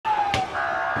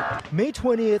May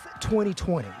 20th,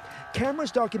 2020.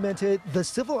 Cameras documented the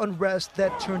civil unrest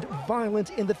that turned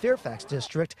violent in the Fairfax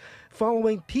District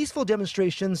following peaceful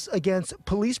demonstrations against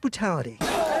police brutality.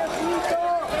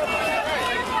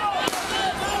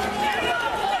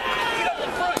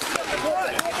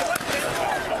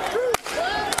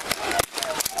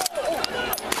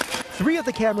 Three of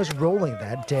the cameras rolling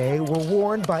that day were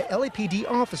worn by LAPD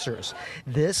officers.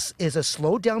 This is a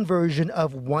slowed-down version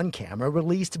of one camera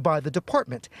released by the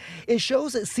department. It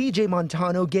shows CJ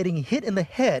Montano getting hit in the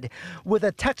head with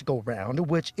a tactical round,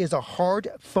 which is a hard,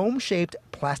 foam-shaped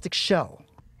plastic shell.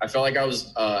 I felt like I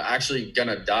was actually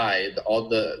gonna die.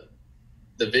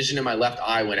 The vision in my left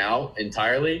eye went out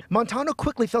entirely. Montano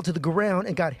quickly fell to the ground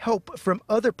and got help from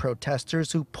other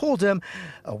protesters who pulled him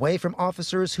away from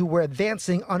officers who were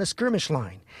advancing on a skirmish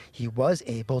line. He was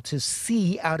able to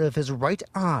see out of his right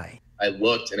eye. I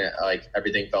looked and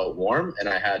everything felt warm and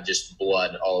I had just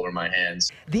blood all over my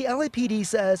hands. The LAPD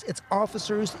says its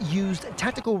officers used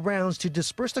tactical rounds to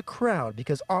disperse the crowd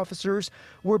because officers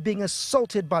were being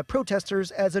assaulted by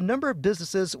protesters as a number of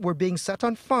businesses were being set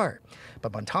on fire.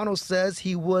 But Montano says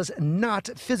he was not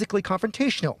physically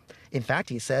confrontational. In fact,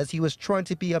 he says he was trying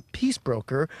to be a peace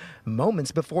broker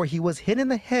moments before he was hit in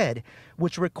the head,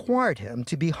 which required him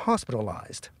to be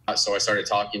hospitalized. So I started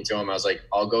talking to him. I was like,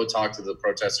 I'll go talk to the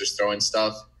protesters throwing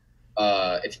stuff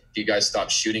if you guys stop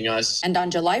shooting us. And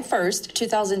on July 1st,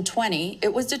 2020,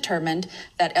 it was determined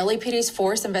that LAPD's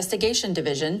Force Investigation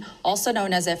Division, also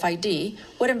known as FID,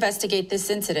 would investigate this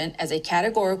incident as a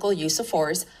categorical use of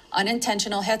force,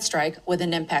 unintentional head strike with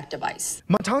an impact device.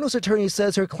 Montano's attorney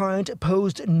says her client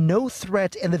posed no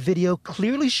threat and the video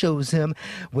clearly shows him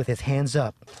with his hands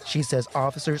up. She says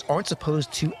officers aren't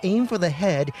supposed to aim for the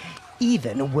head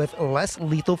even with less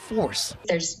lethal force.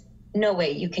 There's no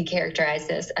way you can characterize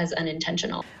this as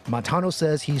unintentional. Montano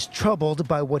says he's troubled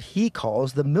by what he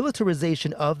calls the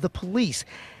militarization of the police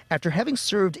after having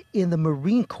served in the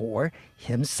Marine Corps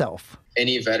himself.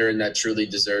 Any veteran that truly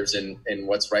deserves and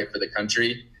what's right for the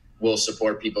country will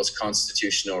support people's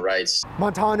constitutional rights.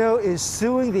 Montano is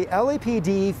suing the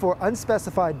LAPD for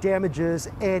unspecified damages,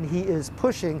 and he is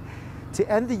pushing to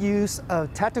end the use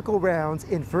of tactical rounds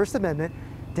in First Amendment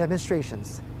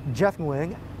demonstrations. Jeff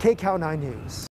Nguyen, KCAL 9 News.